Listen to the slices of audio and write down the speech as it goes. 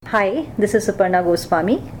Hi, this is Suparna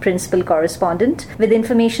Goswami, Principal Correspondent with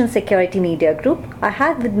Information Security Media Group. I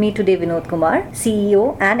have with me today Vinod Kumar,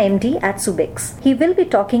 CEO and MD at Subex. He will be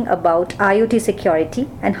talking about IoT security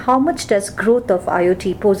and how much does growth of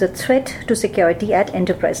IoT pose a threat to security at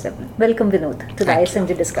enterprise level. Welcome Vinod to the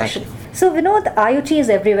ISMG discussion. So Vinod, IoT is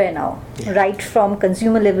everywhere now, right from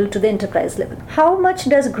consumer level to the enterprise level. How much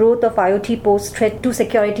does growth of IoT pose threat to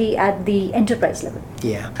security at the enterprise level?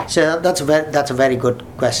 Yeah, so that's a very good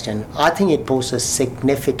question. I think it poses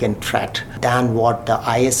significant threat than what the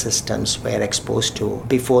IS systems were exposed to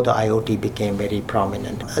before the IoT became very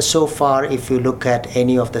prominent. So far, if you look at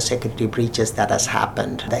any of the security breaches that has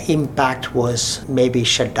happened, the impact was maybe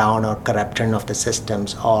shutdown or corruption of the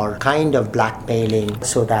systems or kind of blackmailing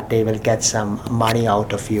so that they will get some money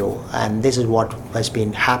out of you. And this is what has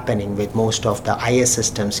been happening with most of the IS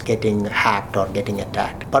systems getting hacked or getting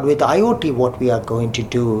attacked. But with IoT, what we are going to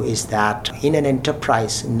do is that in an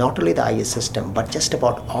enterprise, not only the IS system, but just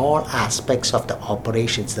about all aspects of the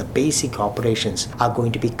operations, the basic operations are going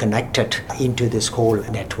to be connected into this whole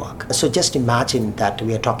network. So just imagine that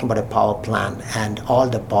we are talking about a power plant and all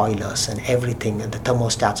the boilers and everything, and the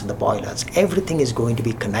thermostats and the boilers, everything is going to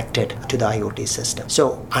be connected to the IoT system.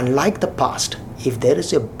 So unlike the past, if there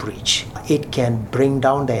is a breach, it can bring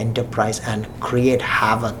down the enterprise and create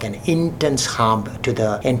havoc and intense harm to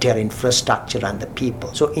the entire infrastructure and the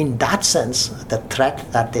people. So in that sense, the threat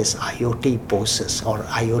that this IoT poses, or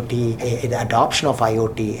the adoption of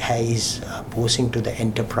IoT is posing to the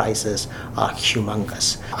enterprises are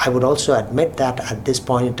humongous. I would also admit that at this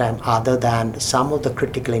point in time, other than some of the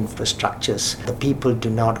critical infrastructures, the people do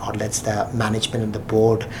not, or let's the management and the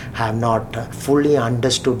board have not fully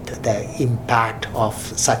understood the impact of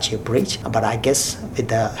such a breach. But I guess with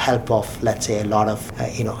the help of, let's say, a lot of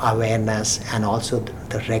awareness and also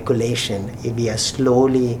the regulation, we are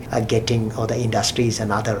slowly getting, or the industries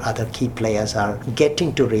and other key players are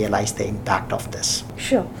getting to realize the impact of this.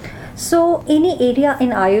 Sure. So any area in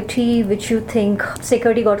IoT which you think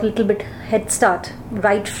security got a little bit head start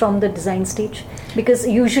right from the design stage? Because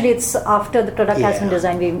usually it's after the product has been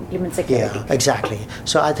designed we implement security. Yeah, exactly.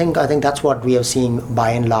 So I think that's what we have seen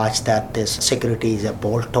by and large, that this security is a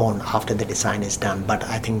bolt-on after the design is done. But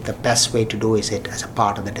I think the best way to do is it as a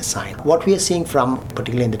part of the design. What we are seeing from,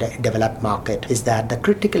 particularly in the developed market, is that the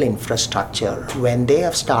critical infrastructure, when they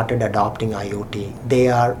have started adopting IoT, they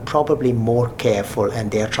are probably more careful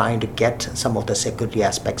and they are trying to get some of the security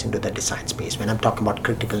aspects into the design space. When I'm talking about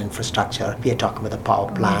critical infrastructure, we are talking about the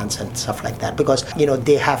power plants and stuff like that, because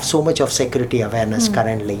they have so much of security awareness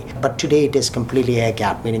currently, but today it is completely air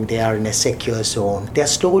gap, meaning they are in a secure zone. They are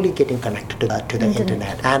slowly getting connected to the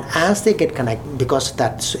internet, and as they get connected, because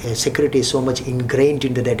that security is so much ingrained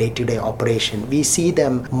into the day-to-day operation, we see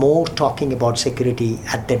them more talking about security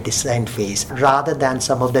at the design phase rather than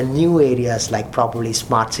some of the new areas like probably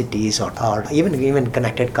smart cities or even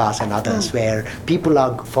connected cars and others, where people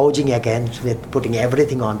are forging against with putting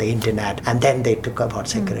everything on the internet, and then they talk about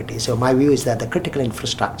security. So my view is that the critical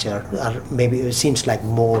infrastructure it seems like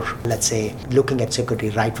more, let's say, looking at security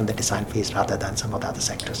right from the design phase rather than some of the other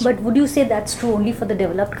sectors. But would you say that's true only for the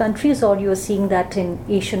developed countries, or you're seeing that in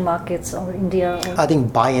Asian markets or India? I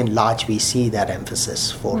think by and large we see that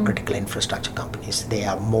emphasis for critical infrastructure companies. They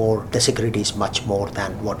are more, the security is much more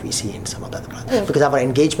than what we see in some of the other countries. Because our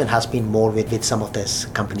engagement has been more with some of these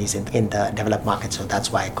companies in the developed market, so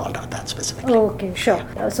that's why I called out that specifically. Okay, sure.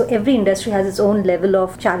 So every industry has its own level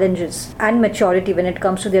of challenges and maturity when it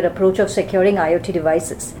comes to their approach of securing IoT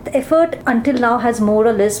devices. The effort until now has more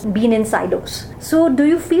or less been in silos. So do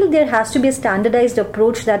you feel there has to be a standardized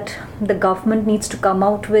approach that the government needs to come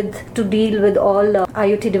out with to deal with all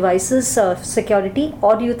IoT devices security,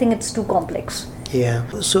 or do you think it's too complex? Yeah,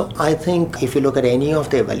 so I think if you look at any of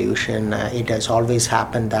the evolution, it has always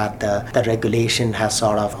happened that the regulation has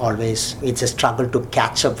sort of always, it's a struggle to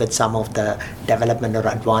catch up with some of the development or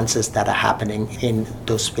advances that are happening in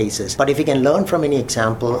those spaces. But if you can learn from any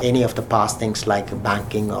example, any of the past things like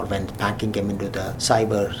banking, or when banking came into the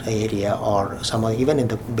cyber area, or even in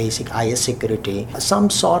the basic IS security, some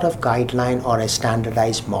sort of guideline or a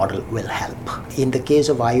standardized model will help. In the case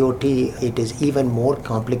of IoT, it is even more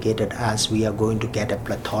complicated as we are going to get a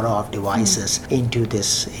plethora of devices into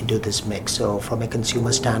this mix. So from a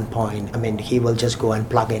consumer standpoint, he will just go and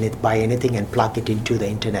buy anything and plug it into the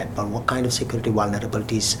internet. But what kind of security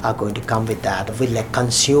vulnerabilities are going to come with that? Will a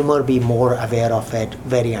consumer be more aware of it?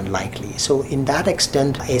 Very unlikely. So in that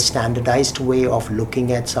extent, a standardized way of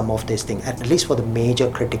looking at some of these things, at least for the major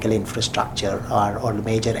critical infrastructure or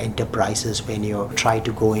major enterprises, when you try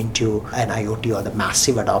to go into an IoT or the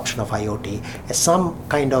massive adoption of IoT, some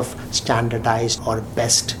kind of standardized or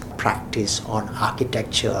best practice on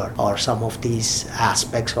architecture or some of these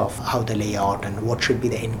aspects of how the layout and what should be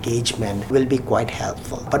the engagement will be quite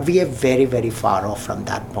helpful. But we are very, very far off from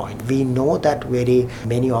that point. We know that very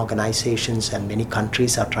many organizations and many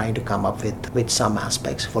countries are trying to come up with some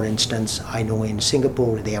aspects. For instance, I know in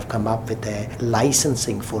Singapore they have come up with a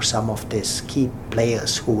licensing for some of these key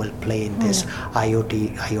players who will play in this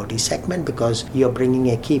IoT segment, because you're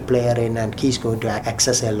bringing a key player in and he's going to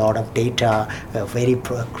access a lot of data, very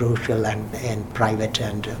crucial and private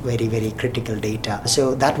and very, very critical data.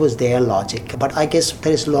 So that was their logic. But I guess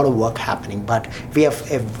there is a lot of work happening, but we are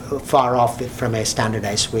far off from a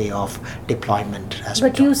standardized way of deployment.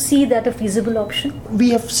 But you see that a feasible option? We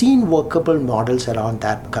have seen workable models around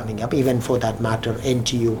that coming up. Even for that matter,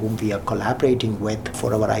 NTU, whom we are collaborating with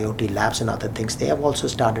for our IoT labs and other things, they have also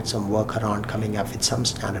started some work around coming up with some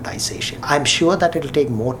standardization. I'm sure that it'll take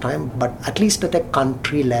more time, but at least at a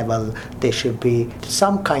country level, there should be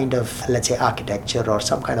some kind of, let's say, architecture or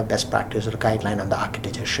some kind of best practice or guideline on the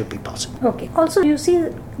architecture should be possible. Okay. Also, you see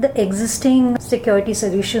the existing security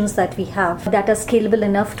solutions that we have that are scalable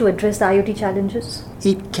enough to address the IoT challenges?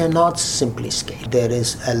 It cannot simply scale. There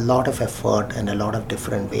is a lot of effort and a lot of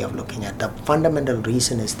different way of looking at. The fundamental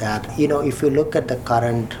reason is that, if you look at the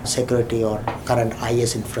current security or current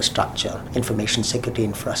IS infrastructure, information security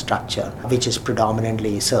infrastructure, which is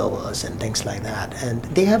predominantly servers and things like that, and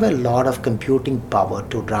they have a lot of computing power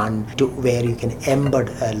to run to where you can embed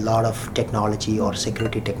a lot of technology or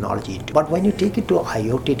security technology into. But when you take it to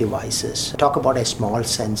IoT devices, talk about a small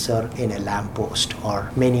sensor in a lamppost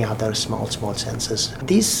or many other small sensors.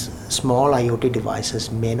 These small IoT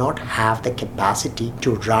devices may not have the capacity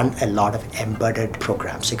to run a lot of embedded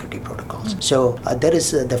program security protocols. So there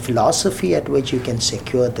is the philosophy at which you can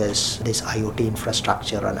secure this IoT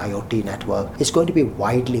infrastructure and IoT network is going to be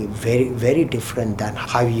widely very, very different than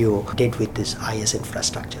how you did with this IS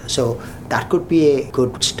infrastructure. So that could be a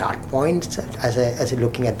good start point as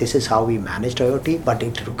looking at this is how we manage IoT, but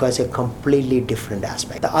it requires a completely different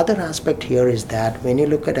aspect. The other aspect here is that when you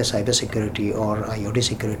look at a cybersecurity or IoT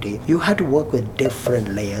security, you have to work with different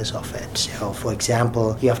layers of it. So for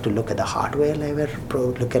example, you have to look at the hardware layer,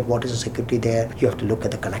 look at what is the security there, you have to look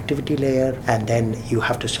at the connectivity layer, and then you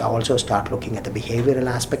have to also start looking at the behavioral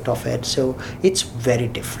aspect of it. So it's very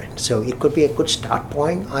different. So it could be a good start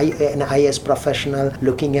point, an IS professional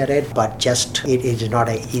looking at it, but just it is not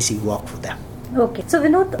an easy work for them. Okay. So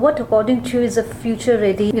Vinod, what according to you is a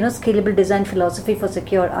future-ready, scalable design philosophy for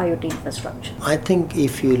secure IoT infrastructure? I think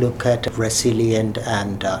if you look at resilient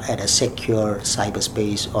and at a secure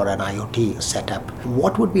cyberspace or an IoT setup,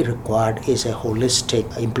 what would be required is a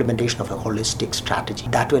holistic implementation of a holistic strategy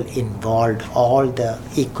that will involve all the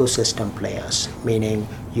ecosystem players, meaning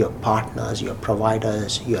your partners, your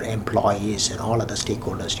providers, your employees, and all other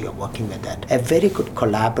stakeholders you're working with that. A very good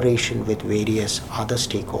collaboration with various other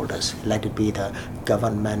stakeholders, let it be the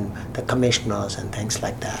government, the commissioners, and things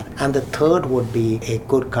like that. And the third would be a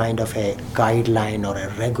good kind of a guideline or a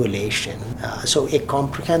regulation. So a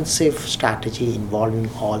comprehensive strategy involving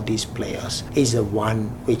all these players is the one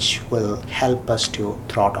which will help us to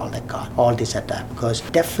throttle all this attack, because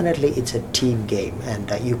definitely it's a team game and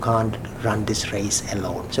you can't run this race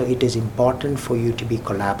alone. So it is important for you to be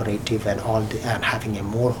collaborative and having a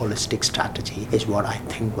more holistic strategy is what I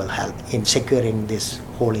think will help in securing this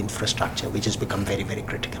whole infrastructure, which has become very, very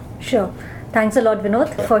critical. Sure. Thanks a lot,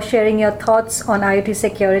 Vinod, for sharing your thoughts on IoT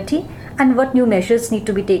security and what new measures need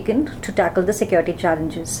to be taken to tackle the security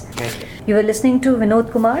challenges. Thank you. You are listening to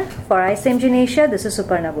Vinod Kumar for ISMG in Asia. This is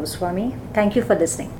Suparna Goswami. Thank you for listening.